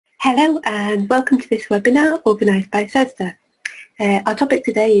Hello and welcome to this webinar organised by CESSDA. Our topic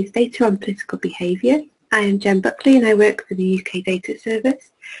today is data on political behaviour. I am Jen Buckley and I work for the UK Data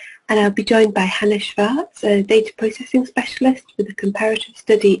Service, and I'll be joined by Hannah Schwartz, a data processing specialist with a comparative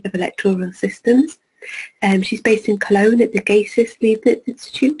study of electoral systems. She's based in Cologne at the Leibniz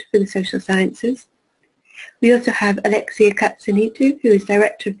Institute for the Social Sciences. We also have Alexia Katsanidou, who is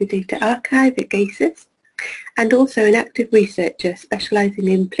Director of the Data Archive at GASIS, and also an active researcher specialising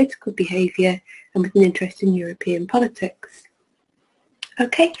in political behaviour and with an interest in European politics.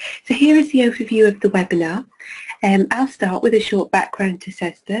 Okay, so here is the overview of the webinar. I'll start with a short background to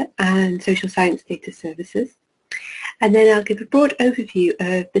CESSDA and social science data services, and then I'll give a broad overview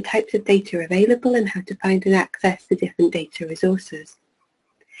of the types of data available and how to find and access the different data resources.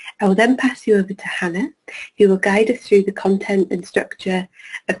 I will then pass you over to Hannah, who will guide us through the content and structure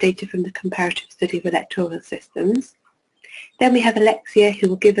of data from the comparative study of electoral systems. Then we have Alexia, who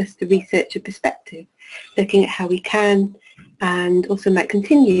will give us the researcher perspective, looking at how we can and also might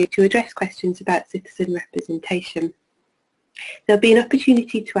continue to address questions about citizen representation. There'll be an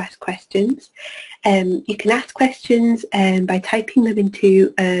opportunity to ask questions. You can ask questions by typing them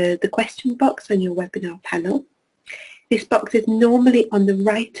into the question box on your webinar panel. This box is normally on the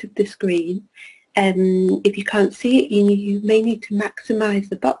right of the screen. If you can't see it, you may need to maximise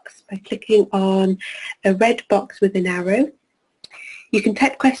the box by clicking on a red box with an arrow. You can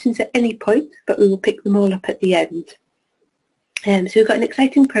type questions at any point, but we will pick them all up at the end. So we've got an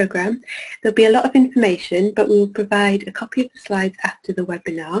exciting programme. There'll be a lot of information, but we will provide a copy of the slides after the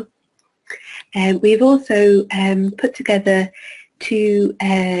webinar. We've also put together two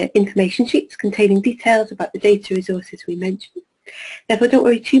information sheets containing details about the data resources we mentioned. Therefore, don't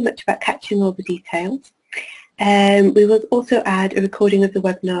worry too much about catching all the details. We will also add a recording of the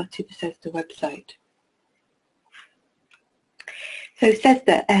webinar to the CESSDA website. So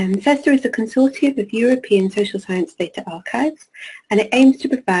CESSDA is a consortium of European social science data archives, and it aims to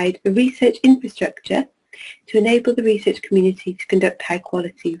provide a research infrastructure to enable the research community to conduct high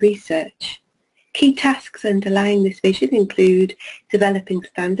quality research. Key tasks underlying this vision include developing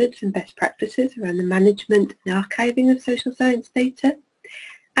standards and best practices around the management and archiving of social science data,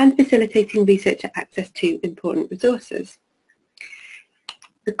 and facilitating researcher access to important resources.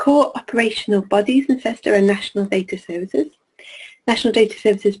 The core operational bodies in CESSDA are national data services. National data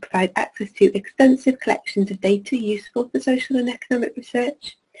services provide access to extensive collections of data useful for social and economic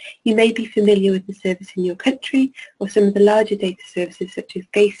research. You may be familiar with the service in your country or some of the larger data services such as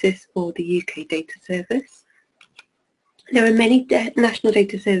GASIS or the UK Data Service. There are many national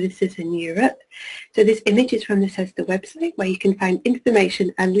data services in Europe. So this image is from the CESSDA website, where you can find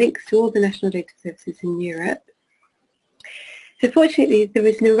information and links to all the national data services in Europe. So fortunately, there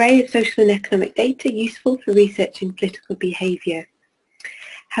is an array of social and economic data useful for researching political behaviour.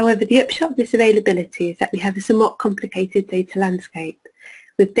 However, the upshot of this availability is that we have a somewhat complicated data landscape,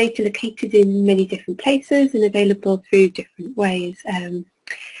 with data located in many different places and available through different ways.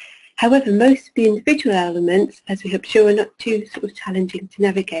 However, most of the individual elements, as we hope to show, are not too challenging to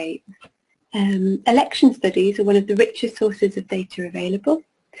navigate. Election studies are one of the richest sources of data available.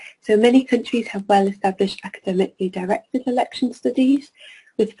 So many countries have well-established academically directed election studies,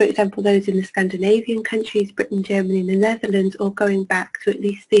 with, for example, those in the Scandinavian countries, Britain, Germany and the Netherlands, all going back to at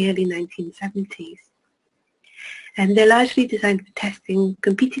least the early 1970s. And they're largely designed for testing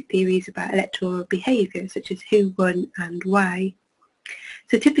competing theories about electoral behaviour, such as who won and why.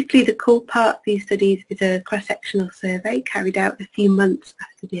 So typically the core part of these studies is a cross-sectional survey carried out a few months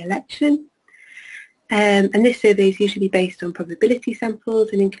after the election. And this survey is usually based on probability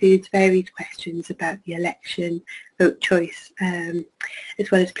samples and includes varied questions about the election, vote choice,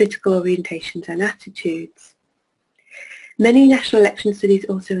 as well as political orientations and attitudes. Many national election studies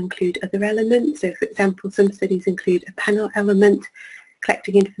also include other elements. So, for example, some studies include a panel element,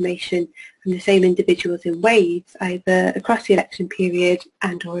 collecting information from the same individuals in waves, either across the election period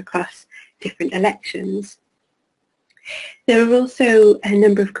and or across different elections. There are also a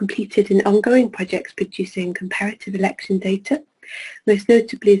number of completed and ongoing projects producing comparative election data, most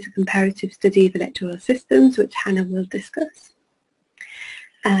notably is a comparative study of electoral systems, which Hannah will discuss.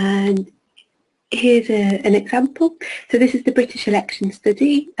 And here's an example. So this is the British election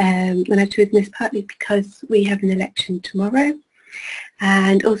study, and I've chosen this partly because we have an election tomorrow,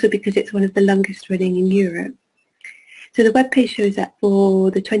 and also because it's one of the longest running in Europe. So the webpage shows that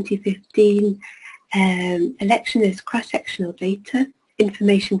for the 2015 election, there's cross-sectional data,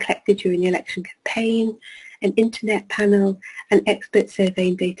 information collected during the election campaign, an internet panel, and expert survey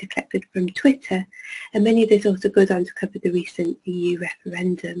and data collected from Twitter, and many of this also goes on to cover the recent EU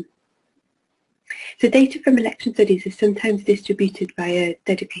referendum. So data from election studies is sometimes distributed via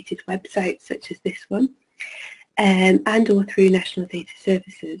dedicated websites such as this one, and or through national data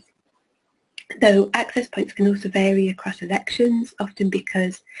services. Though access points can also vary across elections, often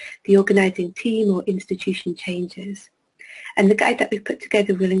because the organising team or institution changes. And the guide that we've put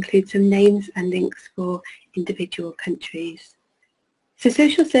together will include some names and links for individual countries. So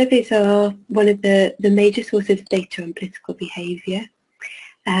social surveys are one of the major sources of data on political behaviour,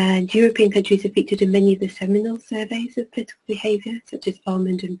 and European countries have featured in many of the seminal surveys of political behaviour, such as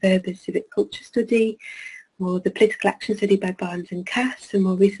Almond and Verber's Civic Culture Study, or the Political Action Study by Barnes and Cass, and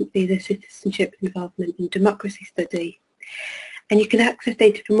more recently the Citizenship, Involvement and Democracy Study. And you can access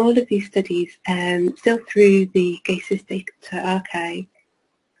data from all of these studies still through the CESSDA data archive.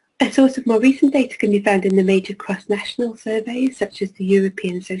 A source of more recent data can be found in the major cross-national surveys, such as the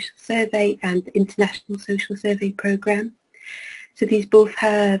European Social Survey and the International Social Survey Programme. So these both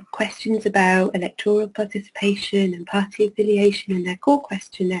have questions about electoral participation and party affiliation in their core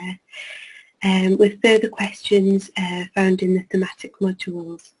questionnaire, with further questions found in the thematic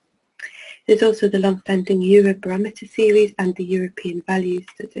modules. There's also the long-standing Eurobarometer series and the European Values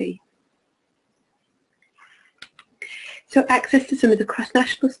Study. So access to some of the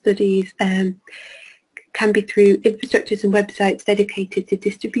cross-national studies can be through infrastructures and websites dedicated to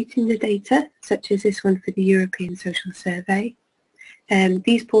distributing the data, such as this one for the European Social Survey.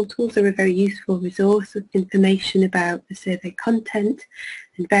 These portals are a very useful resource of information about the survey content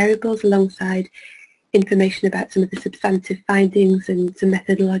and variables, alongside information about some of the substantive findings and some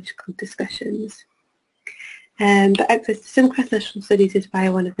methodological discussions. But access to some cross-national studies is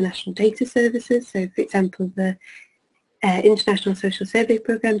via one of the national data services. So, for example, the International Social Survey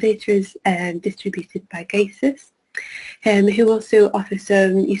Programme data is distributed by GASIS, who also offer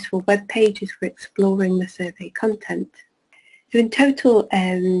some useful web pages for exploring the survey content. So in total,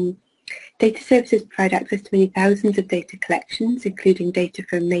 data services provide access to many thousands of data collections, including data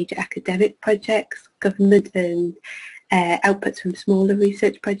from major academic projects, government and outputs from smaller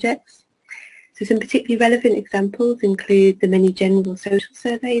research projects. So some particularly relevant examples include the many general social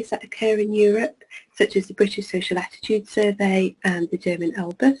surveys that occur in Europe, such as the British Social Attitude Survey and the German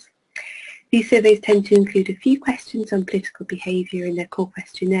ELBUS. These surveys tend to include a few questions on political behaviour in their core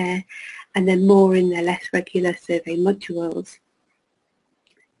questionnaire, and then more in their less regular survey modules.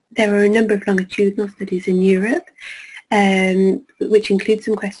 There are a number of longitudinal studies in Europe, which include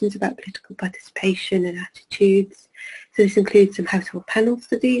some questions about political participation and attitudes. So this includes some household panel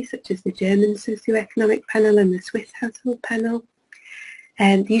studies, such as the German Socioeconomic Panel and the Swiss Household Panel.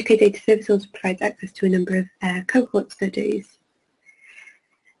 The UK Data Service also provides access to a number of cohort studies.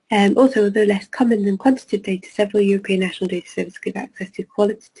 Also, although less common than quantitative data, several European national data services give access to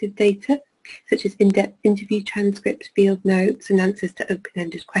qualitative data, such as in-depth interview transcripts, field notes, and answers to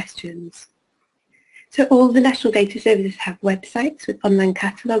open-ended questions. So all the national data services have websites with online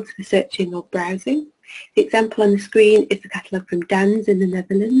catalogues for searching or browsing. The example on the screen is the catalogue from DANS in the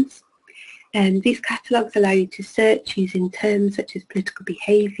Netherlands. These catalogues allow you to search using terms such as political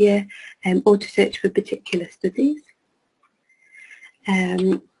behaviour, or to search for particular studies.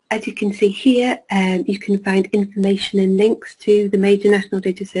 As you can see here, you can find information and links to the major national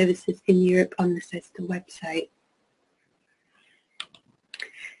data services in Europe on the CESSDA website.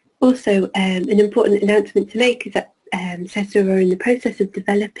 Also, an important announcement to make is that CESSDA are in the process of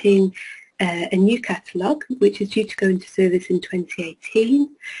developing a new catalogue, which is due to go into service in 2018,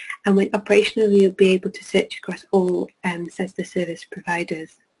 and when operational you'll be able to search across all CESSDA service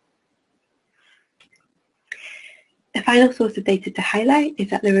providers. A final source of data to highlight is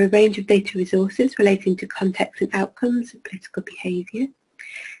that there are a range of data resources relating to context and outcomes of political behaviour.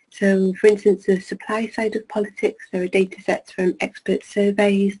 So, for instance, the supply side of politics, there are data sets from expert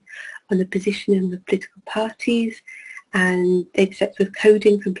surveys on the positioning of political parties and data sets with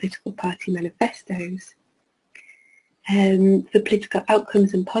coding from political party manifestos. For political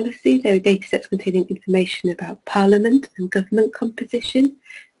outcomes and policy, there are data sets containing information about parliament and government composition,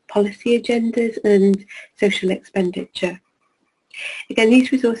 policy agendas and social expenditure. Again,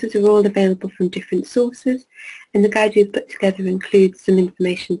 these resources are all available from different sources, and the guide we've put together includes some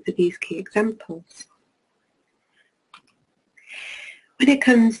information for these key examples. When it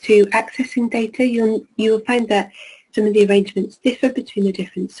comes to accessing data, you'll find that some of the arrangements differ between the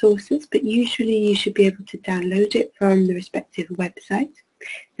different sources, but usually you should be able to download it from the respective website,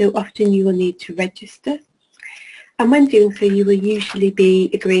 though often you will need to register. And when doing so, you will usually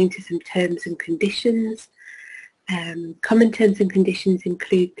be agreeing to some terms and conditions. Common terms and conditions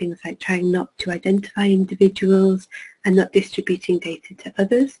include things like trying not to identify individuals and not distributing data to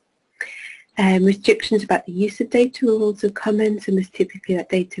others. Restrictions about the use of data are also common, so most typically that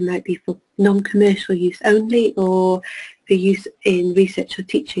data might be for non-commercial use only or for use in research or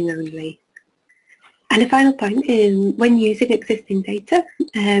teaching only. And a final point, when using existing data,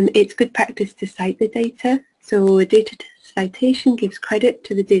 it's good practice to cite the data. So a data citation gives credit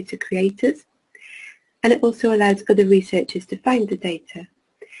to the data creators, and it also allows other researchers to find the data.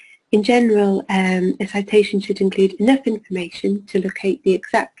 In general, a citation should include enough information to locate the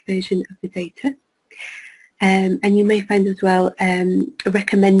exact version of the data. And you may find as well a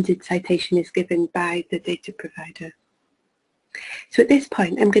recommended citation is given by the data provider. So at this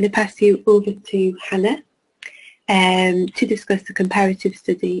point, I'm going to pass you over to Hannah to discuss the comparative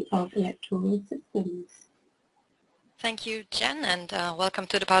study of electoral systems. Thank you, Jen, and welcome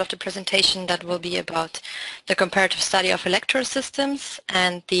to the part of the presentation that will be about the comparative study of electoral systems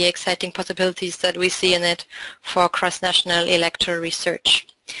and the exciting possibilities that we see in it for cross-national electoral research.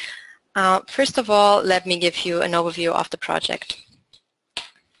 First of all, let me give you an overview of the project.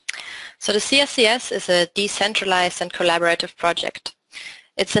 So the CSCS is a decentralized and collaborative project.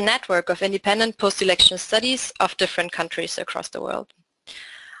 It's a network of independent post-election studies of different countries across the world.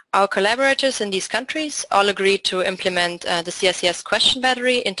 Our collaborators in these countries all agreed to implement the CSCS question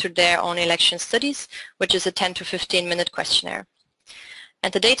battery into their own election studies, which is a 10 to 15 minute questionnaire.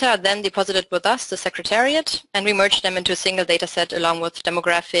 And the data are then deposited with us, the Secretariat, and we merge them into a single data set along with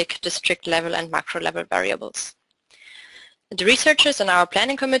demographic, district level and macro level variables. The researchers in our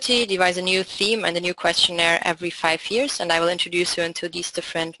planning committee devise a new theme and a new questionnaire every 5 years, and I will introduce you into these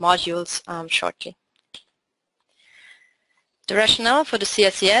different modules shortly. The rationale for the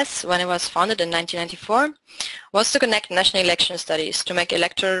CSCS, when it was founded in 1994, was to connect national election studies to make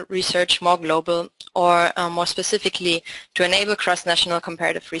electoral research more global, or more specifically, to enable cross-national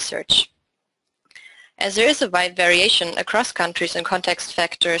comparative research. As there is a wide variation across countries in context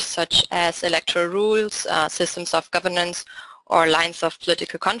factors such as electoral rules, systems of governance, or lines of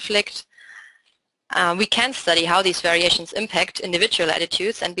political conflict, we can study how these variations impact individual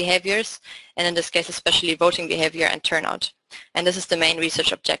attitudes and behaviors, and in this case especially voting behavior and turnout. And this is the main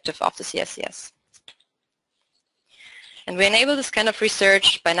research objective of the CSCS. And we enable this kind of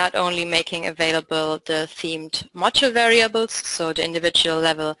research by not only making available the themed module variables, so the individual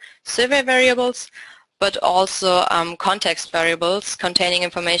level survey variables, but also context variables containing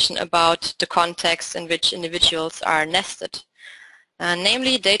information about the context in which individuals are nested.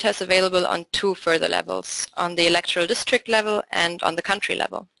 Namely, data is available on 2 further levels, on the electoral district level and on the country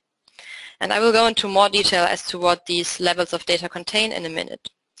level. And I will go into more detail as to what these levels of data contain in a minute.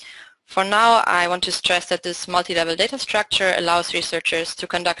 For now, I want to stress that this multi-level data structure allows researchers to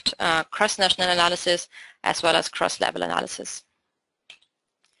conduct cross-national analysis as well as cross-level analysis.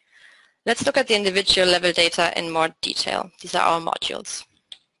 Let's look at the individual level data in more detail. These are our modules.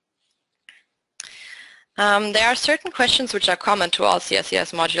 There are certain questions which are common to all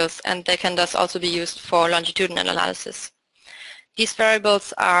CSCS modules, and they can thus also be used for longitudinal analysis. These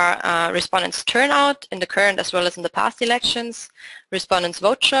variables are respondents' turnout in the current as well as in the past elections, respondents'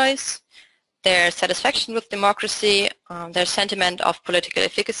 vote choice, their satisfaction with democracy, their sentiment of political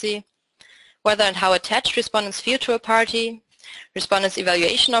efficacy, whether and how attached respondents feel to a party, respondents'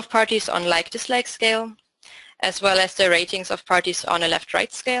 evaluation of parties on like-dislike scale, as well as their ratings of parties on a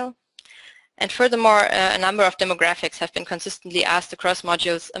left-right scale. And furthermore, a number of demographics have been consistently asked across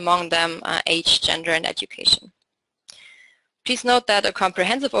modules, among them age, gender, and education. Please note that a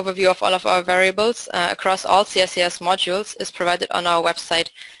comprehensive overview of all of our variables across all CSCS modules is provided on our website,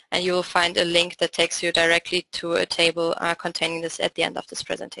 and you will find a link that takes you directly to a table containing this at the end of this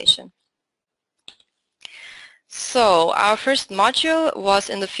presentation. So our first module was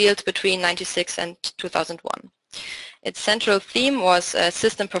in the field between 1996 and 2001. Its central theme was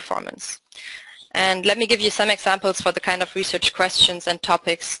system performance. And let me give you some examples for the kind of research questions and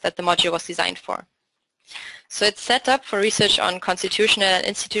topics that the module was designed for. So it's set up for research on constitutional and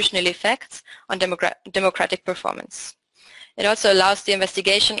institutional effects on democratic performance. It also allows the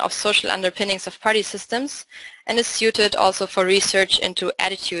investigation of social underpinnings of party systems and is suited also for research into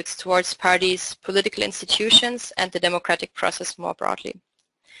attitudes towards parties, political institutions, and the democratic process more broadly.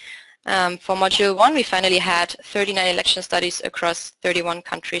 For Module 1, we finally had 39 election studies across 31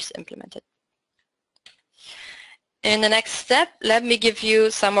 countries implemented. In the next step, let me give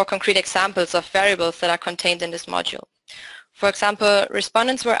you some more concrete examples of variables that are contained in this module. For example,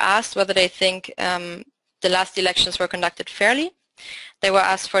 respondents were asked whether they think the last elections were conducted fairly. They were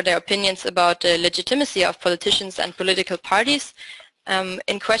asked for their opinions about the legitimacy of politicians and political parties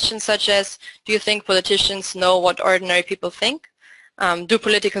in questions such as, do you think politicians know what ordinary people think? Do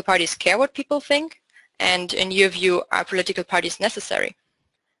political parties care what people think? And in your view, are political parties necessary?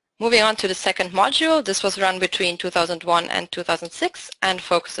 Moving on to the second module, this was run between 2001 and 2006 and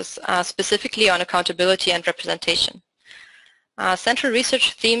focuses specifically on accountability and representation. Central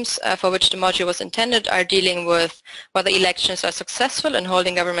research themes for which the module was intended are dealing with whether elections are successful in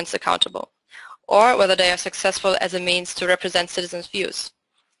holding governments accountable, or whether they are successful as a means to represent citizens' views.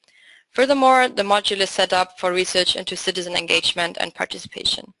 Furthermore, the module is set up for research into citizen engagement and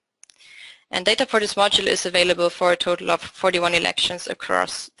participation. And data for this module is available for a total of 41 elections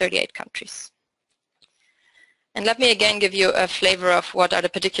across 38 countries. And let me again give you a flavor of what are the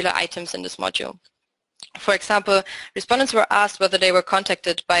particular items in this module. For example, respondents were asked whether they were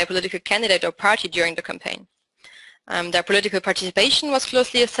contacted by a political candidate or party during the campaign. Their political participation was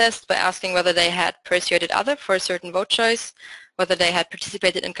closely assessed by asking whether they had persuaded others for a certain vote choice, whether they had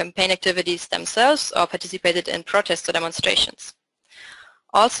participated in campaign activities themselves or participated in protests or demonstrations.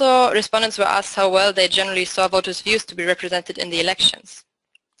 Also, respondents were asked how well they generally saw voters' views to be represented in the elections.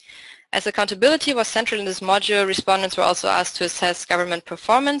 As accountability was central in this module, respondents were also asked to assess government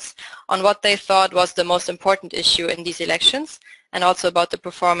performance on what they thought was the most important issue in these elections, and also about the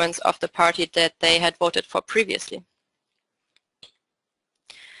performance of the party that they had voted for previously.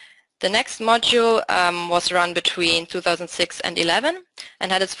 The next module was run between 2006 and 2011 and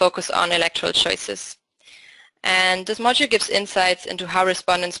had its focus on electoral choices. And this module gives insights into how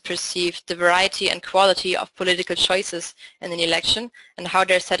respondents perceive the variety and quality of political choices in an election and how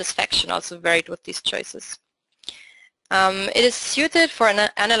their satisfaction also varied with these choices. It is suited for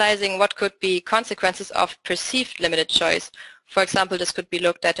analyzing what could be consequences of perceived limited choice. For example, this could be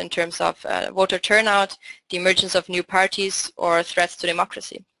looked at in terms of voter turnout, the emergence of new parties, or threats to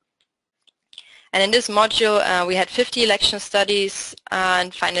democracy. And in this module, we had 50 election studies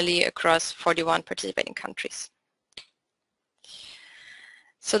and finally across 41 participating countries.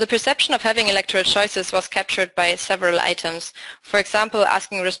 So the perception of having electoral choices was captured by several items. For example,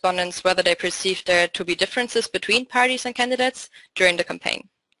 asking respondents whether they perceived there to be differences between parties and candidates during the campaign.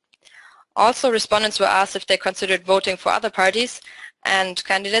 Also, respondents were asked if they considered voting for other parties and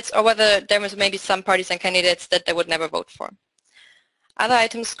candidates, or whether there was maybe some parties and candidates that they would never vote for. Other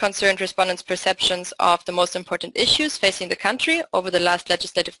items concerned respondents' perceptions of the most important issues facing the country over the last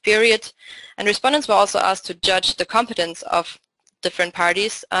legislative period, and respondents were also asked to judge the competence of different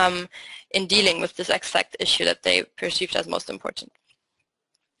parties in dealing with this exact issue that they perceived as most important.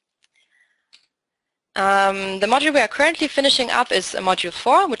 The module we are currently finishing up is module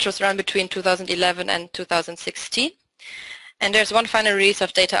 4, which was run between 2011 and 2016. And there's one final release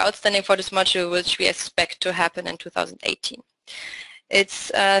of data outstanding for this module, which we expect to happen in 2018.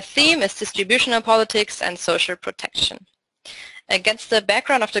 Its theme is distributional politics and social protection. Against the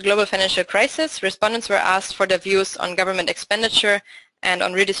background of the global financial crisis, respondents were asked for their views on government expenditure and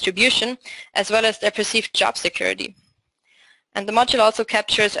on redistribution, as well as their perceived job security. And the module also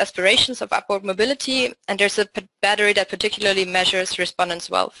captures aspirations of upward mobility, and there's a battery that particularly measures respondents'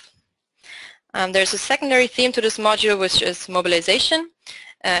 wealth. There's a secondary theme to this module, which is mobilization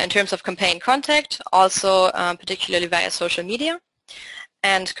in terms of campaign contact, also particularly via social media,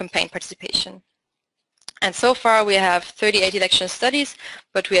 and campaign participation. And so far we have 38 election studies,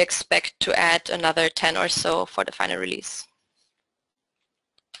 but we expect to add another 10 or so for the final release.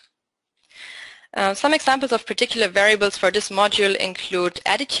 Some examples of particular variables for this module include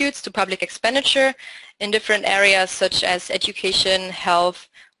attitudes to public expenditure in different areas such as education, health,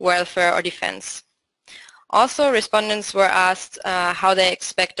 welfare, or defense. Also, respondents were asked how they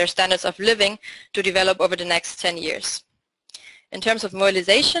expect their standards of living to develop over the next 10 years. In terms of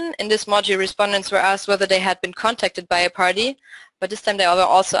mobilization, in this module, respondents were asked whether they had been contacted by a party, but this time they were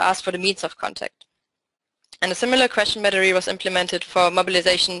also asked for the means of contact. And a similar question battery was implemented for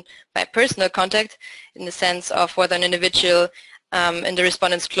mobilization by personal contact, in the sense of whether an individual in the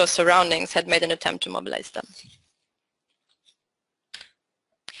respondents' close surroundings had made an attempt to mobilize them.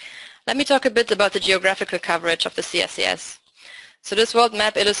 Let me talk a bit about the geographical coverage of the CSCS. So this world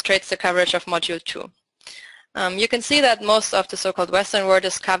map illustrates the coverage of Module 2. You can see that most of the so-called Western world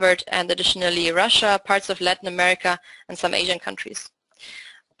is covered, and additionally Russia, parts of Latin America, and some Asian countries.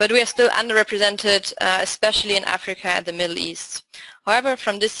 But we are still underrepresented, especially in Africa and the Middle East. However,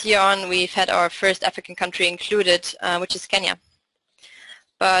 from this year on, we've had our first African country included, which is Kenya.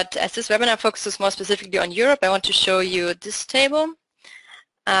 But as this webinar focuses more specifically on Europe, I want to show you this table.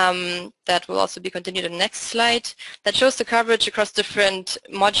 That will also be continued on the next slide, that shows the coverage across different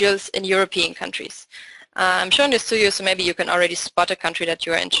modules in European countries. I'm showing this to you, so maybe you can already spot a country that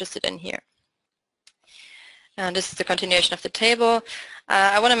you are interested in here. And this is the continuation of the table.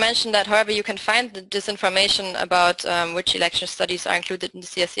 I want to mention that, however, you can find this information about which election studies are included in the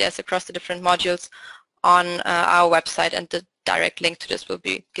CSCS across the different modules on our website, and the direct link to this will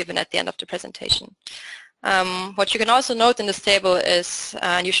be given at the end of the presentation. What you can also note in this table is,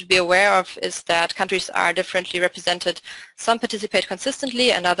 and you should be aware of, is that countries are differently represented. Some participate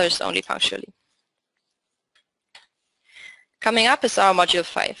consistently and others only punctually. Coming up is our Module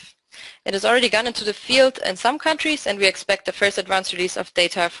 5. It has already gone into the field in some countries, and we expect the first advanced release of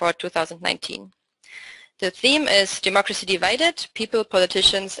data for 2019. The theme is Democracy Divided, People,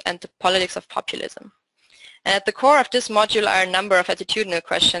 Politicians, and the Politics of Populism. And at the core of this module are a number of attitudinal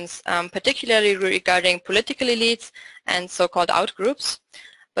questions, particularly regarding political elites and so-called outgroups,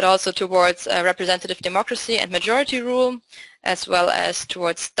 but also towards representative democracy and majority rule, as well as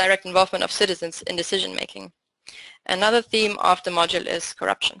towards direct involvement of citizens in decision-making. Another theme of the module is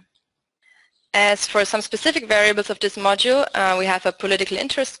corruption. As for some specific variables of this module, we have a political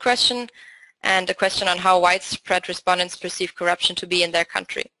interest question and a question on how widespread respondents perceive corruption to be in their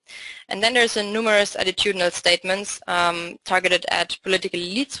country. And then there's numerous attitudinal statements targeted at political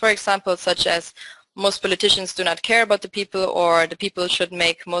elites, for example, such as most politicians do not care about the people, or the people should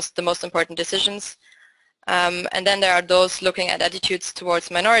make the most important decisions. And then there are those looking at attitudes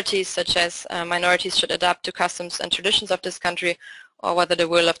towards minorities, such as minorities should adapt to customs and traditions of this country, or whether the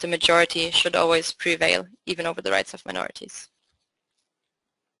will of the majority should always prevail, even over the rights of minorities.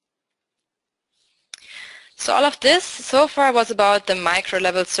 So all of this so far was about the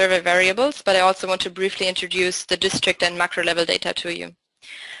micro-level survey variables, but I also want to briefly introduce the district and macro-level data to you.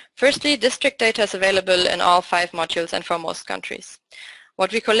 Firstly, district data is available in all 5 modules and for most countries.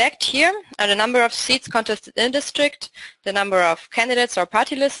 What we collect here are the number of seats contested in a district, the number of candidates or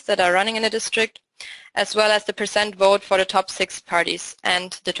party lists that are running in a district, as well as the % vote for the top 6 parties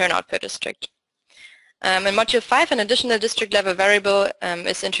and the turnout per district. In Module 5, an additional district level variable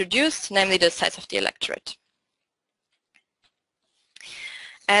is introduced, namely the size of the electorate.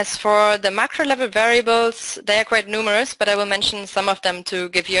 As for the macro level variables, they are quite numerous, but I will mention some of them to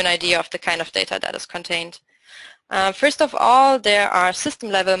give you an idea of the kind of data that is contained. First of all, there are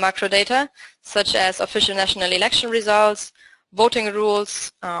system-level macro data, such as official national election results, voting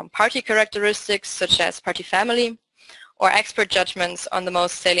rules, party characteristics, such as party family, or expert judgments on the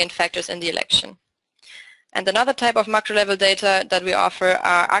most salient factors in the election. And another type of macro-level data that we offer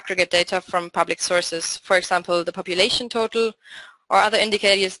are aggregate data from public sources, for example, the population total, or other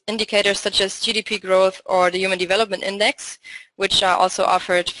indicators such as GDP growth or the Human Development Index, which are also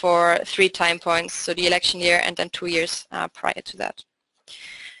offered for 3 time points, so the election year and then 2 years prior to that.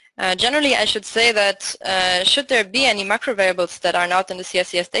 Generally, I should say that should there be any macro variables that are not in the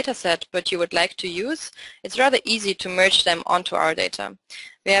CSCS dataset but you would like to use, it's rather easy to merge them onto our data.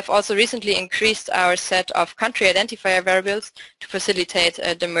 We have also recently increased our set of country identifier variables to facilitate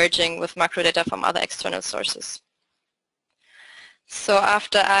the merging with macro data from other external sources. So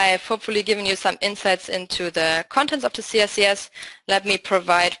after I've hopefully given you some insights into the contents of the CSCS, let me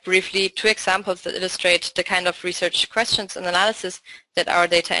provide briefly 2 examples that illustrate the kind of research questions and analysis that our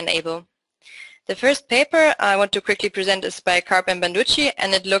data enable. The first paper I want to quickly present is by Karp and Banducci,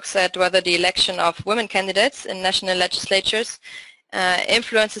 and it looks at whether the election of women candidates in national legislatures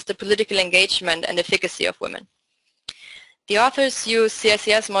influences the political engagement and efficacy of women. The authors use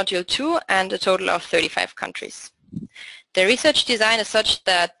CSCS Module 2 and a total of 35 countries. The research design is such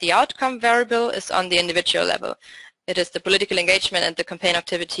that the outcome variable is on the individual level. It is the political engagement and the campaign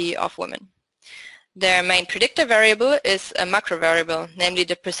activity of women. Their main predictor variable is a macro variable, namely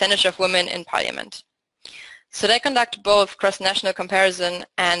the percentage of women in parliament. So they conduct both cross-national comparison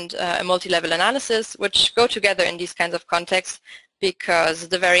and a multi-level analysis, which go together in these kinds of contexts because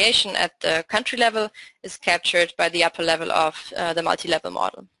the variation at the country level is captured by the upper level of the multi-level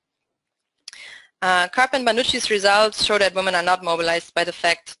model. Karp and Banducci's results show that women are not mobilized by the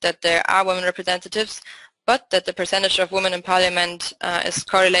fact that there are women representatives, but that the percentage of women in parliament is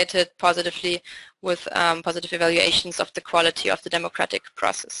correlated positively with positive evaluations of the quality of the democratic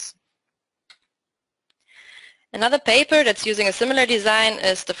process. Another paper that's using a similar design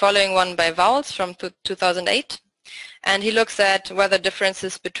is the following one by Vowles from 2008. And he looks at whether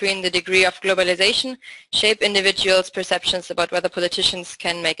differences between the degree of globalization shape individuals' perceptions about whether politicians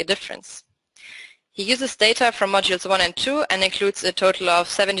can make a difference. He uses data from modules 1 and 2 and includes a total of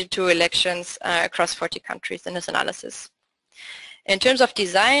 72 elections across 40 countries in his analysis. In terms of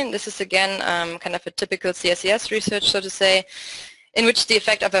design, this is again kind of a typical CSCS research, so to say, in which the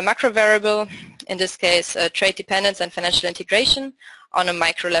effect of a macro variable, in this case trade dependence and financial integration, on a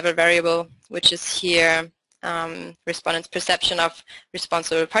micro level variable, which is here respondents' perception of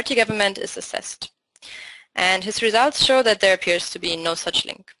responsible party government, is assessed. And his results show that there appears to be no such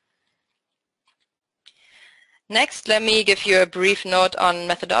link. Next, let me give you a brief note on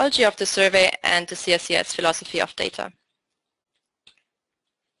methodology of the survey and the CSCS philosophy of data.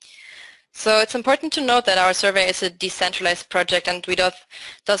 So it's important to note that our survey is a decentralized project, and we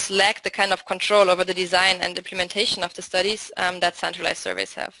thus lack the kind of control over the design and implementation of the studies that centralized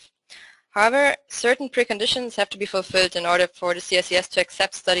surveys have. However, certain preconditions have to be fulfilled in order for the CSES to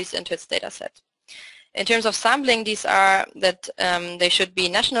accept studies into its dataset. In terms of sampling, these are that they should be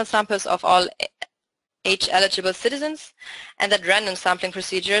national samples of all age-eligible citizens, and that random sampling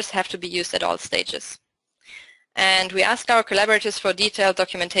procedures have to be used at all stages. And we ask our collaborators for detailed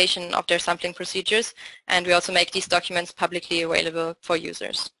documentation of their sampling procedures, and we also make these documents publicly available for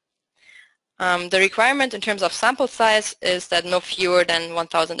users. The requirement in terms of sample size is that no fewer than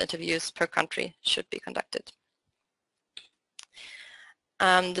 1,000 interviews per country should be conducted.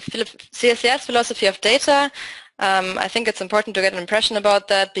 The CSES philosophy of data, I think it's important to get an impression about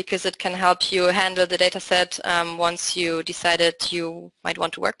that because it can help you handle the data set once you decided you might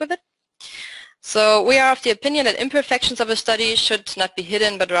want to work with it. So we are of the opinion that imperfections of a study should not be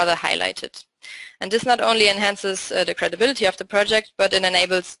hidden but rather highlighted. And this not only enhances the credibility of the project, but it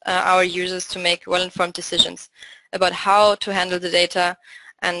enables our users to make well-informed decisions about how to handle the data,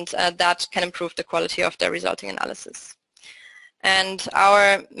 and that can improve the quality of their resulting analysis. And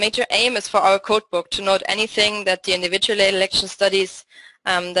our major aim is for our codebook to note anything that the individual election studies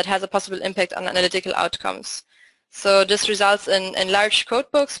that has a possible impact on analytical outcomes. So this results in large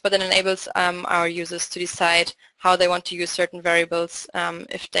codebooks, but it enables our users to decide how they want to use certain variables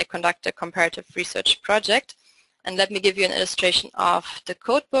if they conduct a comparative research project. And let me give you an illustration of the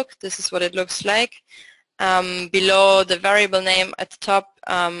codebook. This is what it looks like. Below the variable name at the top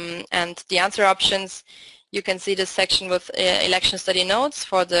and the answer options, you can see this section with election study notes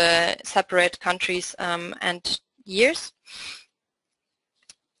for the separate countries and years.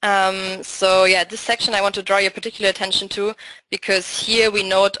 So yeah, this section I want to draw your particular attention to because here we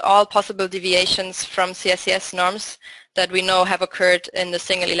note all possible deviations from CSES norms that we know have occurred in the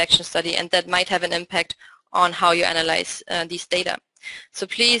single election study and that might have an impact on how you analyze these data. So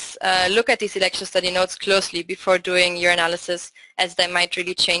please look at these election study notes closely before doing your analysis, as they might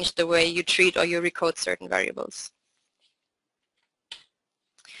really change the way you treat or you recode certain variables.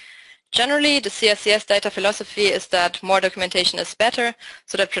 Generally, the CSES data philosophy is that more documentation is better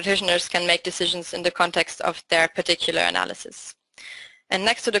so that practitioners can make decisions in the context of their particular analysis. And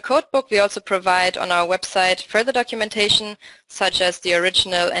next to the codebook, we also provide on our website further documentation such as the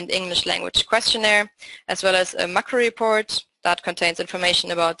original and English language questionnaire, as well as a macro report that contains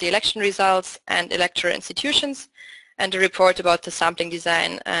information about the election results and electoral institutions, and a report about the sampling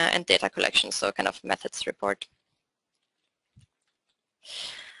design and data collection, so kind of methods report.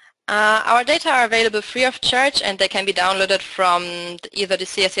 Our data are available free of charge, and they can be downloaded from either the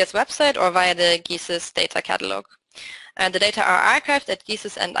CSES website or via the GESIS data catalog. And the data are archived at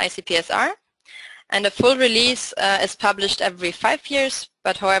GESIS and ICPSR, and a full release is published every 5 years,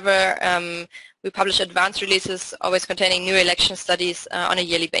 but however we publish advanced releases always containing new election studies on a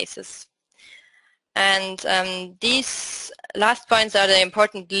yearly basis. And these last points are the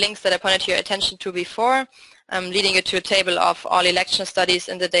important links that I pointed your attention to before, leading you to a table of all election studies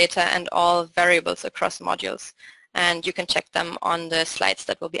in the data and all variables across modules. And you can check them on the slides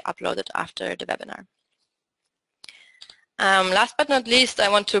that will be uploaded after the webinar. Last but not least, I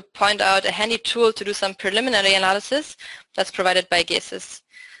want to point out a handy tool to do some preliminary analysis that's provided by GESIS.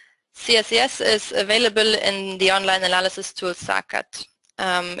 CSES is available in the online analysis tool SACAT.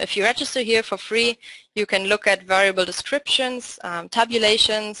 If you register here for free, you can look at variable descriptions,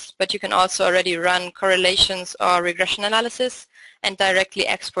 tabulations, but you can also already run correlations or regression analysis and directly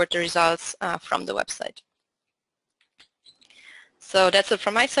export the results from the website. So that's it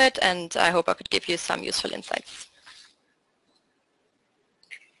from my side, and I hope I could give you some useful insights.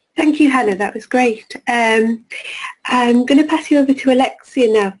 Thank you, Hannah. That was great. I'm going to pass you over to Alexia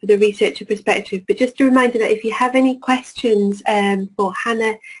now for the researcher perspective, but just a reminder that if you have any questions for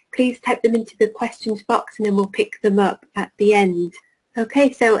Hannah, please type them into the questions box and then we'll pick them up at the end.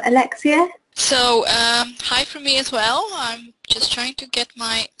 Okay, so Alexia? So, hi from me as well. I'm just trying to get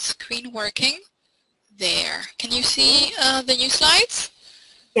my screen working. There. Can you see the new slides?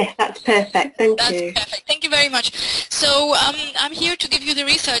 Yes, that's perfect. Thank you. That's perfect. Thank you very much. So I'm here to give you the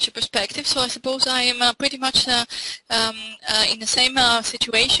researcher perspective. So I suppose I am pretty much in the same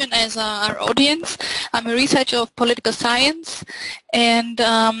situation as our audience. I'm a researcher of political science, and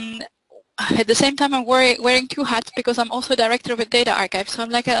at the same time I'm wearing two hats because I'm also director of a data archive. So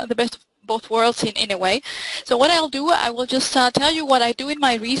I'm like the best of both worlds in a way. So what I'll do, I will just tell you what I do in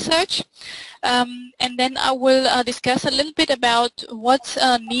my research. and then I will discuss a little bit about what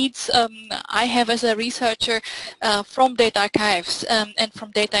needs I have as a researcher from data archives and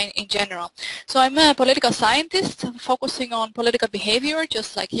from data in general. So I'm a political scientist focusing on political behavior,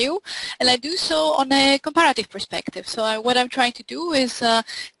 just like you, and I do so on a comparative perspective. So what I'm trying to do is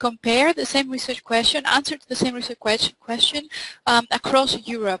compare the same research question, answer to the same research question across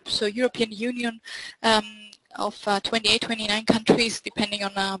Europe, so European Union of 28, 29 countries, depending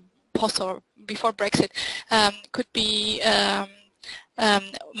on post or before Brexit, could be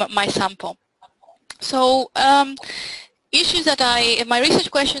my sample. So issues that my research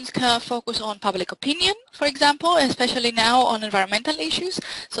questions can focus on public opinion, for example, especially now on environmental issues.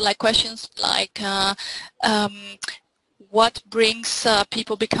 So like questions like what brings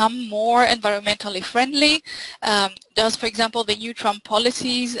people become more environmentally friendly? Does, for example, the new Trump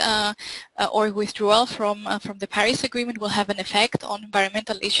policies or withdrawal from the Paris Agreement will have an effect on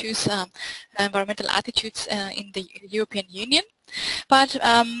environmental issues, environmental attitudes in the European Union? But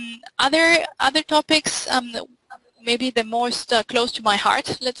other topics, maybe the most close to my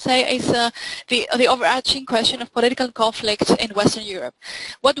heart, let's say, is the overarching question of political conflict in Western Europe.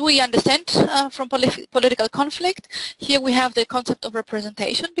 What do we understand from political conflict? Here we have the concept of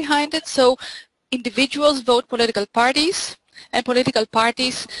representation behind it. So individuals vote political parties, and political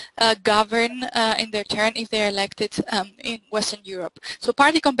parties govern in their turn if they're elected in Western Europe. So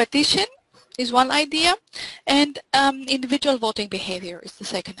party competition is one idea, and individual voting behavior is the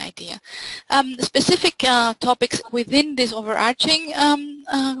second idea. Specific topics within this overarching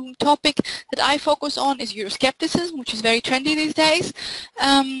topic that I focus on is Euroscepticism, which is very trendy these days,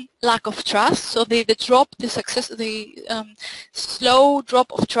 lack of trust, so the slow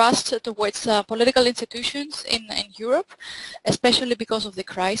drop of trust towards political institutions in Europe, especially because of the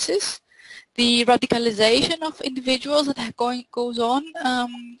crisis. The radicalization of individuals that goes on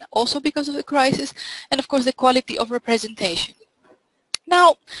also because of the crisis, and of course the quality of representation.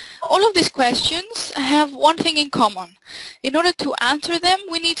 Now, all of these questions have one thing in common. In order to answer them,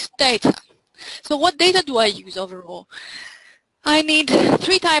 we need data. So what data do I use overall? I need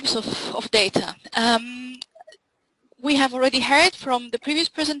three types of data. We have already heard from the previous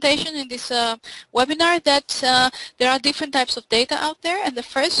presentation in this webinar that there are different types of data out there, and the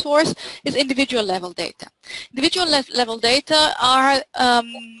first source is individual level data. Individual level data are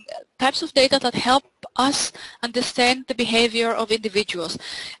types of data that help us understand the behavior of individuals.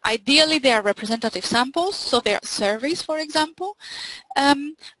 Ideally, they are representative samples, so they are surveys, for example.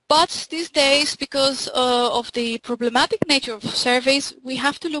 But these days, because of the problematic nature of surveys, we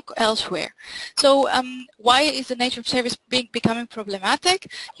have to look elsewhere. So why is the nature of surveys becoming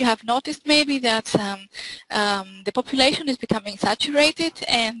problematic? You have noticed maybe that the population is becoming saturated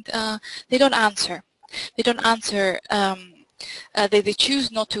and they don't answer. They don't answer. They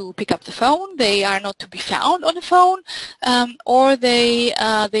choose not to pick up the phone. They are not to be found on the phone, or they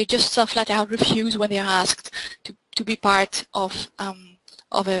just flat out refuse when they are asked to be part of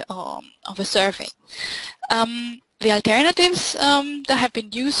a survey. The alternatives that have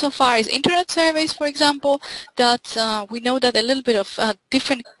been used so far is internet surveys, for example, that we know that a little bit of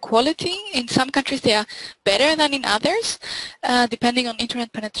different quality. In some countries they are better than in others, depending on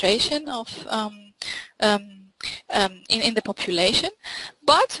internet penetration of in the population.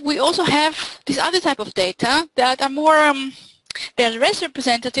 But we also have this other type of data that are more they're less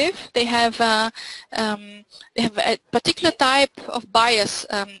representative. They have a particular type of bias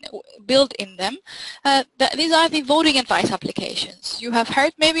built in them. These are the voting advice applications. You have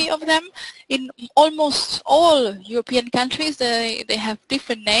heard maybe of them. In almost all European countries, they have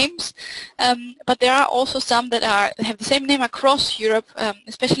different names, but there are also some that have the same name across Europe,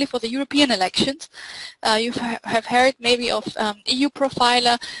 especially for the European elections. You have heard maybe of EU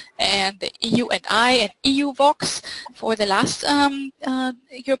Profiler and the EU and I and EU Vox for the last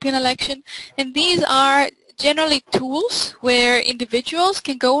European election, and these are generally tools where individuals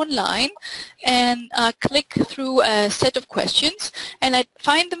can go online and click through a set of questions and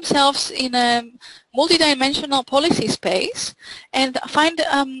find themselves in a multidimensional policy space and find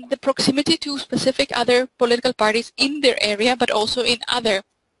the proximity to specific other political parties in their area, but also in other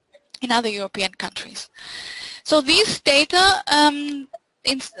European countries. So these data,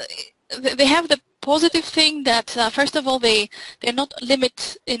 they have the positive thing that first of all they're not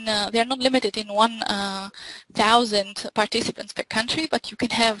limited in 1,000 participants per country, but you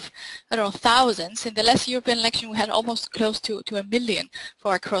can have, I don't know, thousands. In the last European election we had almost close to 1 million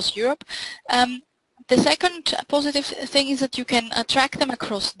for across Europe. The second positive thing is that you can track them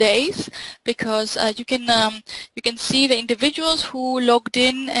across days, because you can see the individuals who logged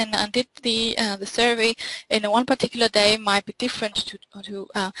in and did the survey in one particular day might be different to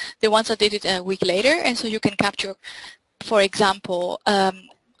the ones that did it a week later, and so you can capture, for example,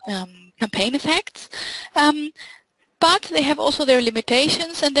 campaign effects. But they have also their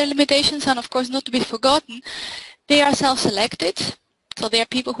limitations, and their limitations are, of course, not to be forgotten. They are self-selected, so they are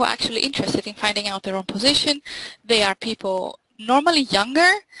people who are actually interested in finding out their own position. They are people normally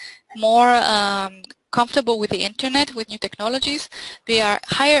younger, more comfortable with the internet, with new technologies. They are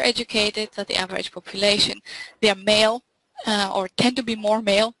higher educated than the average population. They are male, or tend to be more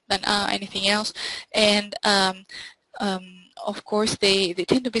male than anything else, and of course they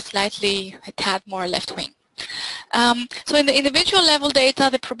tend to be slightly a tad more left-wing. So in the individual level data,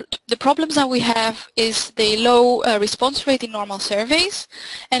 the problems that we have is the low response rate in normal surveys,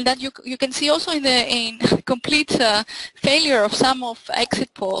 and that you can see also in complete failure of some of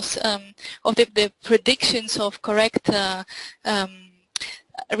exit polls of the predictions of correct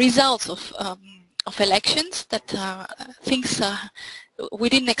results of elections, that things we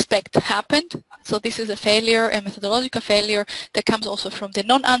didn't expect happened. So this is a failure, a methodological failure that comes also from the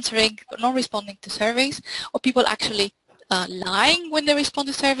non-answering, non-responding to surveys, or people actually lying when they respond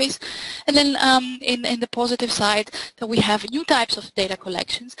to surveys. And then in the positive side, that we have new types of data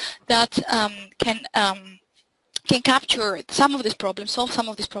collections that can capture some of these problems, solve some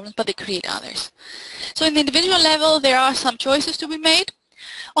of these problems, but they create others. So in the individual level, there are some choices to be made.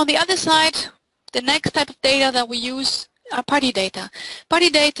 On the other side, the next type of data that we use are party data. Party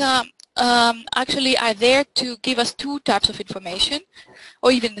data actually are there to give us two types of information,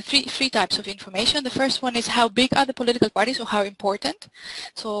 or even the three types of information. The first one is how big are the political parties, or how important.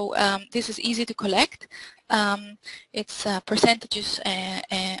 So this is easy to collect. It's percentages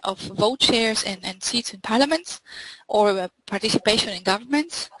of vote shares and seats in parliaments, or participation in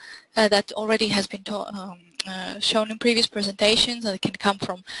governments. That already has been shown in previous presentations, and it can come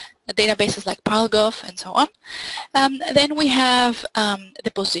from databases like ParlGov and so on. Then we have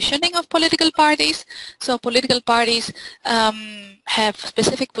the positioning of political parties. So political parties have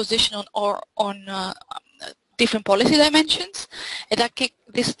specific position on different policy dimensions, and that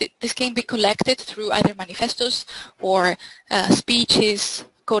this can be collected through either manifestos or speeches,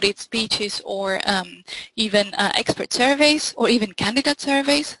 coded speeches, or even expert surveys, or even candidate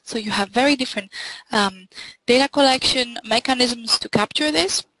surveys. So you have very different data collection mechanisms to capture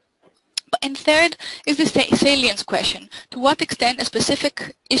this. And third is the salience question. To what extent a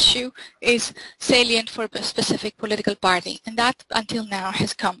specific issue is salient for a specific political party? And that, until now,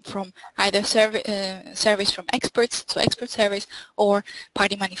 has come from either surveys from experts, so expert surveys, or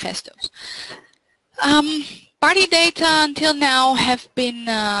party manifestos. Party data until now have been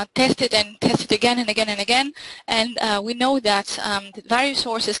tested and tested again and again and again, and we know that the various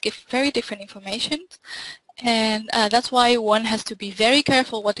sources give very different information, and that's why one has to be very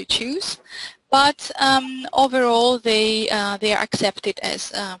careful what to choose. But overall, they are accepted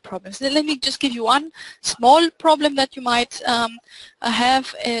as problems. Let me just give you one small problem that you might have.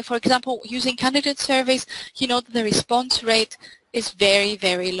 For example, using candidate surveys, you know that the response rate is very,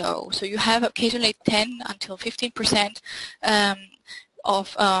 very low. So you have occasionally 10 until 15%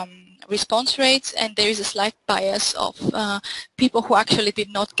 of response rates, and there is a slight bias of people who actually did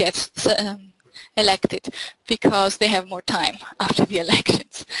not get elected because they have more time after the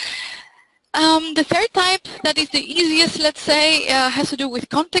elections. The third type, that is the easiest, let's say, has to do with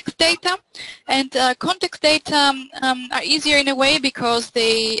context data. And context data are easier in a way because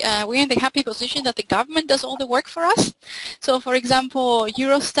we're in the happy position that the government does all the work for us. So, for example,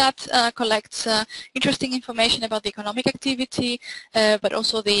 Eurostat collects interesting information about the economic activity, but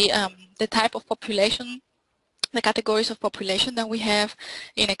also the type of population, the categories of population that we have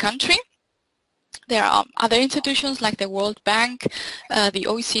in a country. There are other institutions like the World Bank, the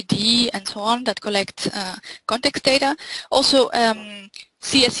OECD, and so on that collect context data. Also,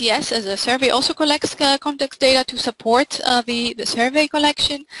 CESSDA as a survey also collects context data to support the survey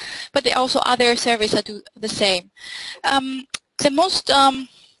collection, but there are also other surveys that do the same. The most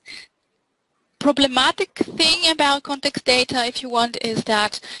problematic thing about context data, if you want, is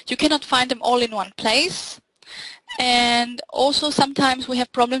that you cannot find them all in one place. And also sometimes we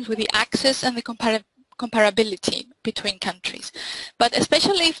have problems with the access and the comparability between countries. But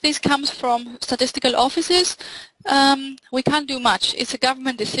especially if this comes from statistical offices, we can't do much. It's a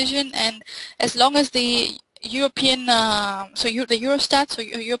government decision, and as long as the European, the Eurostat, so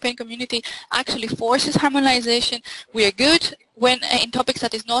European Community, actually forces harmonization, we are good. When in topics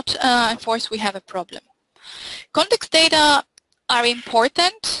that is not enforced, we have a problem. Context data are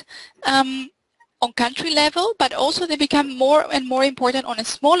important. on country level, but also they become more and more important on a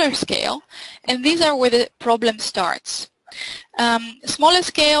smaller scale, and these are where the problem starts. Smaller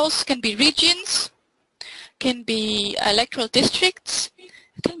scales can be regions, can be electoral districts,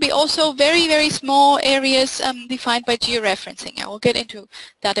 can be also very, very small areas defined by georeferencing. I will get into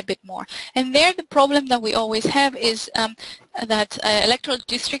that a bit more. And there the problem that we always have is that electoral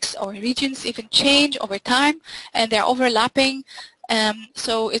districts or regions even change over time, and they're overlapping.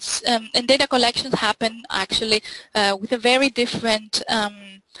 So it's and data collections happen actually with a very different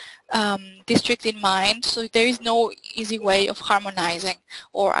district in mind, so there is no easy way of harmonizing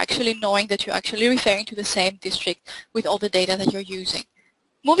or actually knowing that you're actually referring to the same district with all the data that you're using.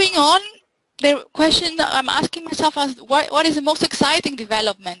 Moving on, the question that I'm asking myself is what is the most exciting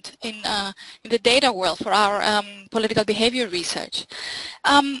development in the data world for our political behavior research?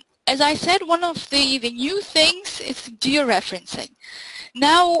 As I said, one of the new things is georeferencing.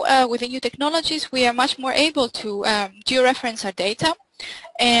 Now, with the new technologies, we are much more able to georeference our data,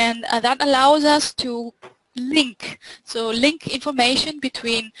 and that allows us to link information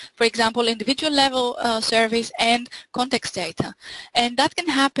between, for example, individual level surveys and context data. And that can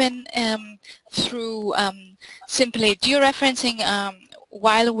happen through simply georeferencing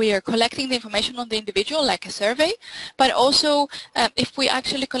while we are collecting the information on the individual, like a survey, but also if we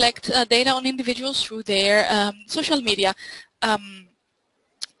actually collect data on individuals through their social media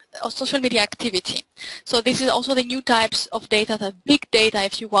or social media activity. So this is also the new types of data, the big data,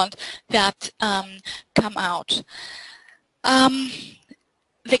 if you want, that come out.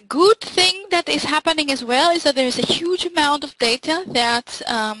 The good thing that is happening as well is that there is a huge amount of data that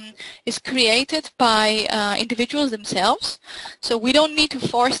is created by individuals themselves. So we don't need to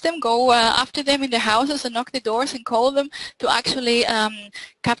force them, go after them in their houses and knock the doors and call them to actually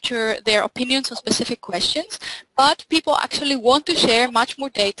capture their opinions on specific questions. But people actually want to share much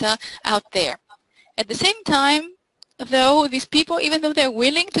more data out there. At the same time, though, these people, even though they're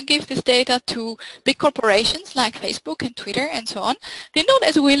willing to give this data to big corporations like Facebook and Twitter and so on, they're not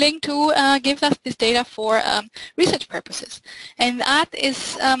as willing to give us this data for research purposes. And that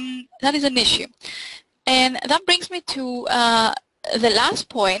is an issue. And that brings me to the last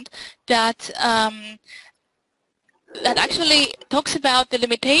point that that actually talks about the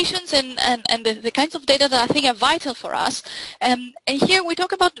limitations and the kinds of data that I think are vital for us. And here we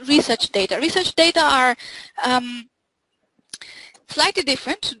talk about research data. Research data are slightly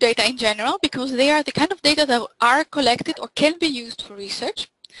different to data in general because they are the kind of data that are collected or can be used for research.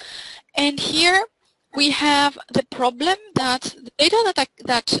 And here we have the problem that the data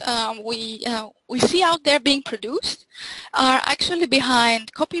that we see out there being produced are actually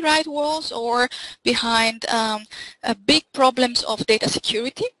behind copyright walls or behind big problems of data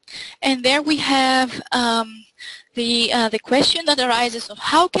security. And there we have the question that arises of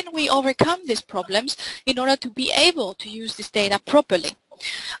how can we overcome these problems in order to be able to use this data properly.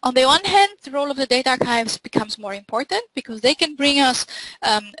 On the one hand, the role of the data archives becomes more important because they can bring us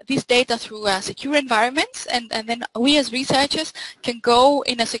this data through secure environments, and then we as researchers can go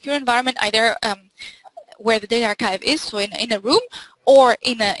in a secure environment either where the data archive is, so in a room, or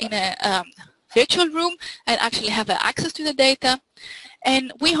in a virtual room, and actually have access to the data.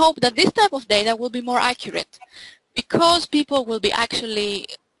 And we hope that this type of data will be more accurate because people will be actually,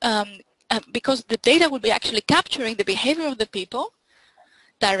 because the data will be actually capturing the behavior of the people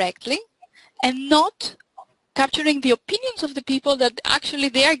directly and not capturing the opinions of the people that actually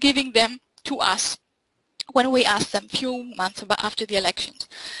they are giving them to us when we ask them a few months after the elections.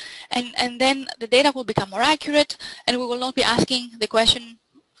 And then the data will become more accurate, and we will not be asking the question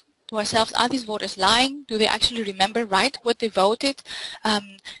to ourselves, are these voters lying? Do they actually remember right what they voted?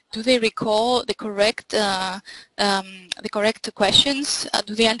 Do they recall the correct questions?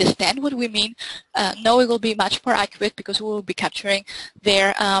 Do they understand what we mean? No, it will be much more accurate because we will be capturing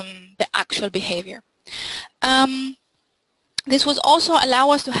their the actual behavior. This will also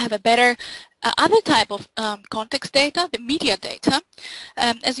allow us to have a better other type of context data, the media data.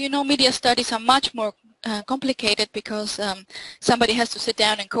 As you know, media studies are much more complicated because somebody has to sit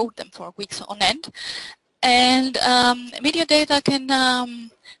down and code them for weeks on end. And media data can,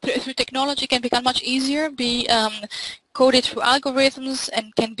 through technology, can become much easier, be coded through algorithms,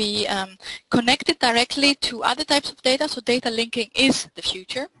 and can be connected directly to other types of data. So data linking is the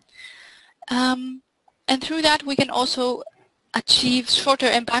future. And through that, we can also achieve shorter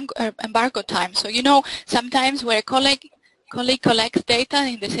embargo time. So, you know, sometimes where a colleague collects data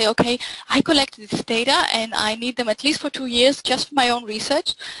and they say, okay, I collected this data and I need them at least for 2 years just for my own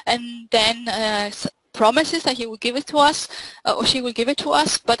research, and then promises that he will give it to us or she will give it to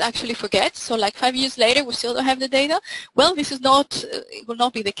us, but actually forgets. So like 5 years later, we still don't have the data. Well, this is not, it will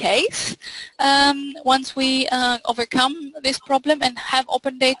not be the case once we overcome this problem and have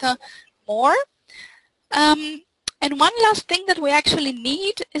open data more. And one last thing that we actually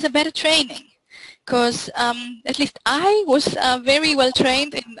need is a better training, because at least I was very well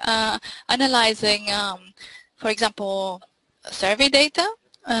trained in analyzing, for example, survey data,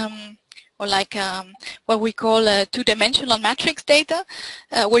 or like what we call two-dimensional matrix data,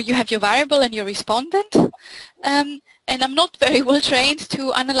 where you have your variable and your respondent. And I'm not very well trained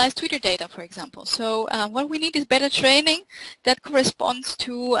to analyze Twitter data, for example. So what we need is better training that corresponds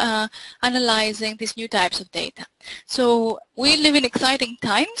to analyzing these new types of data. So we live in exciting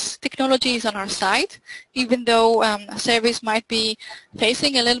times. Technology is on our side, even though surveys might be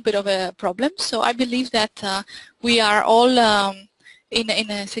facing a little bit of a problem. So I believe that we are all in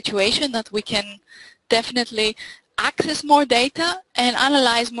a situation that we can definitely access more data and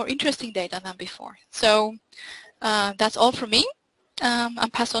analyze more interesting data than before. So that's all from me. I'll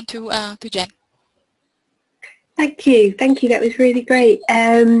pass on to Jen. Thank you. That was really great.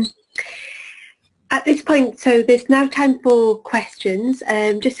 At this point, so there's now time for questions.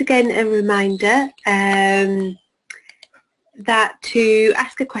 Just again, a reminder that to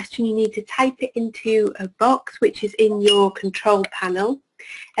ask a question, you need to type it into a box which is in your control panel.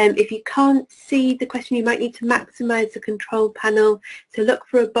 If you can't see the question, you might need to maximize the control panel. So look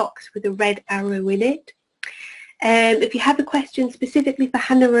for a box with a red arrow in it. If you have a question specifically for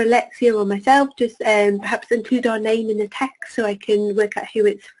Hannah or Alexia or myself, just perhaps include our name in the text so I can work out who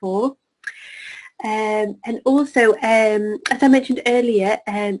it's for. And also, as I mentioned earlier,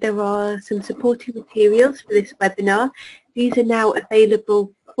 there are some supporting materials for this webinar. These are now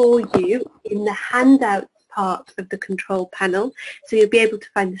available for you in the handouts part of the control panel. So you'll be able to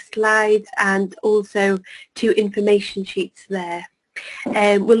find the slides and also 2 information sheets there.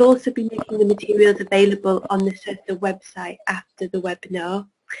 We'll also be making the materials available on the CESSDA website after the webinar.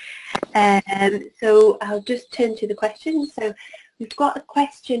 So I'll just turn to the questions. So we've got a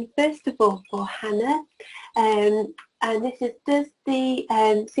question first of all for Hannah, and this is, does the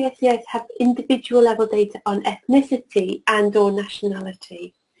CSCS have individual level data on ethnicity and or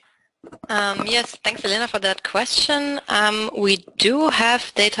nationality? Yes, thanks Elena for that question. We do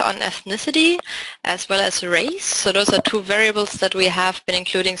have data on ethnicity as well as race. So those are 2 variables that we have been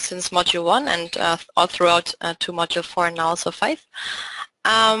including since Module 1 and all throughout to Module 4 and now also 5.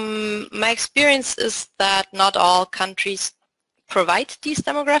 My experience is that not all countries provide these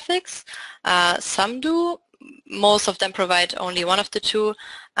demographics. Some do. Most of them provide only one of the 2,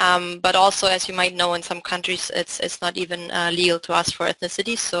 but also, as you might know, in some countries it's not even legal to ask for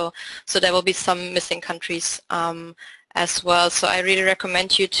ethnicity, so there will be some missing countries as well. So I really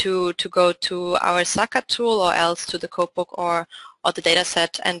recommend you to go to our SACA tool or else to the codebook or the data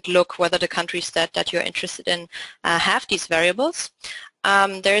set and look whether the countries that you're interested in have these variables.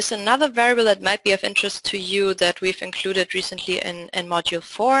 There is another variable that might be of interest to you that we've included recently in Module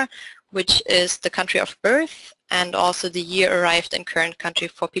 4, which is the country of birth and also the year arrived in current country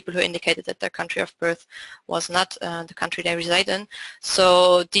for people who indicated that their country of birth was not the country they reside in.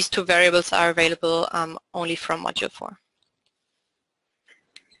 So these 2 variables are available only from Module 4.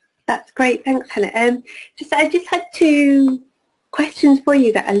 That's great, thanks Hannah. I just had 2 questions for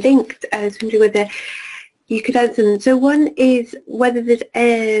you that are linked. I was wondering whether you could answer them. So one is whether there's,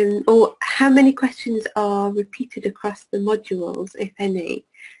 or how many questions are repeated across the modules, if any,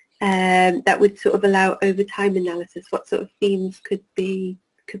 that would sort of allow over time analysis. What sort of themes could be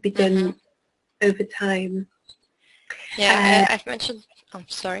done over time? Yeah, I've mentioned, I'm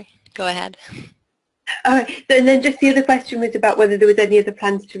sorry, go ahead. All right, and then just the other question was about whether there was any other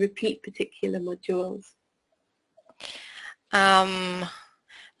plans to repeat particular modules.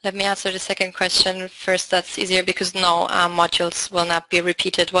 Let me answer the second question first. That's easier because no, modules will not be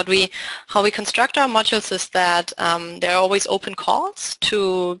repeated. How we construct our modules is that there are always open calls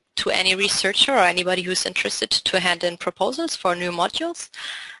to any researcher or anybody who's interested to hand in proposals for new modules.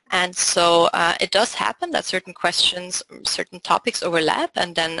 And so it does happen that certain questions, certain topics overlap,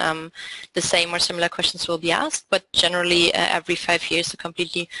 and then the same or similar questions will be asked, but generally every 5 years a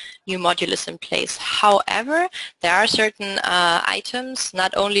completely new module is in place. However, there are certain items,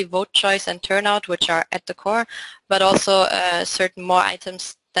 not only vote choice and turnout, which are at the core, but also certain more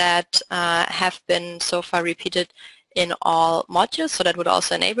items that have been so far repeated in all modules, so that would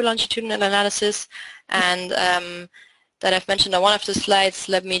also enable longitudinal analysis. And that I've mentioned on one of the slides,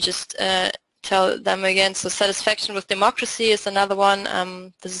 let me just tell them again. So satisfaction with democracy is another one.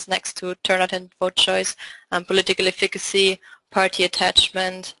 This is next to turnout and vote choice, political efficacy, party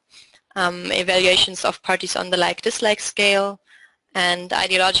attachment, evaluations of parties on the like-dislike scale, and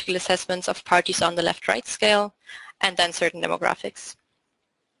ideological assessments of parties on the left-right scale, and then certain demographics.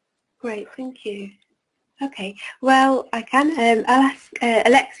 Great, thank you. Okay, well, I'll ask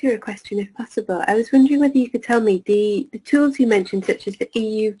Alexia a question if possible. I was wondering whether you could tell me the tools you mentioned, such as the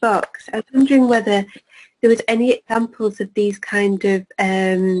EU Vox. I was wondering whether there was any examples of these kind of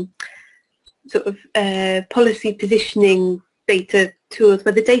policy positioning data tools,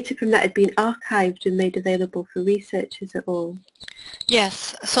 where the data from that had been archived and made available for researchers at all.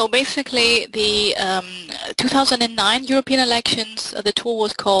 Yes, so basically the 2009 European elections, the tool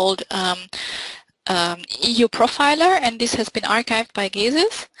was called EU Profiler, and this has been archived by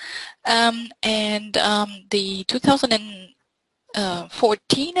CESSDA. The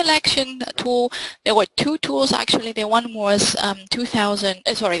 2014 election tool, there were two tools actually. The one was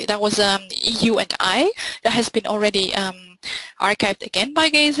that was EU and I, that has been already archived again by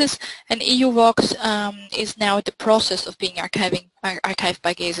CESSDA, and EU Vox is now in the process of being archived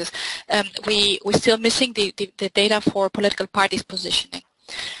by CESSDA. We're still missing the data for political parties positioning.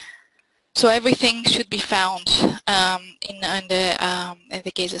 So everything should be found in the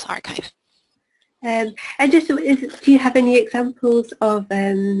CESSDA archive. And just, do you have any examples of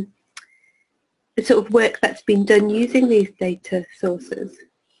the sort of work that's been done using these data sources?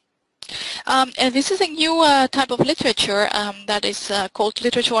 And this is a new type of literature that is called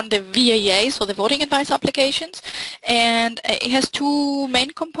literature on the VAA, so the voting advice applications, and it has two main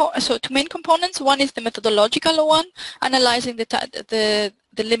components. One is the methodological one, analyzing the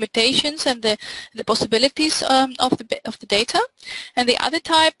limitations and the possibilities of the data, and the other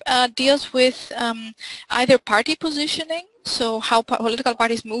type deals with either party positioning, so how political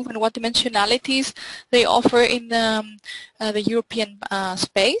parties move and what dimensionalities they offer in the European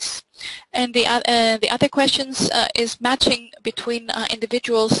space. And the other questions is matching between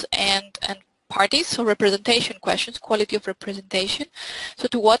individuals and parties, so representation questions, quality of representation. So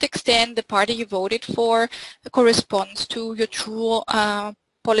to what extent the party you voted for corresponds to your true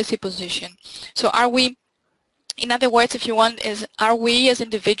policy position. So are we, in other words, if you want, are we as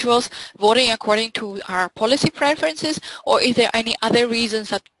individuals voting according to our policy preferences, or is there any other reasons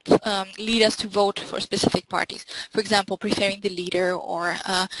that lead us to vote for specific parties? For example, preferring the leader, or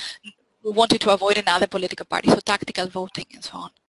wanting to avoid another political party, so tactical voting and so on.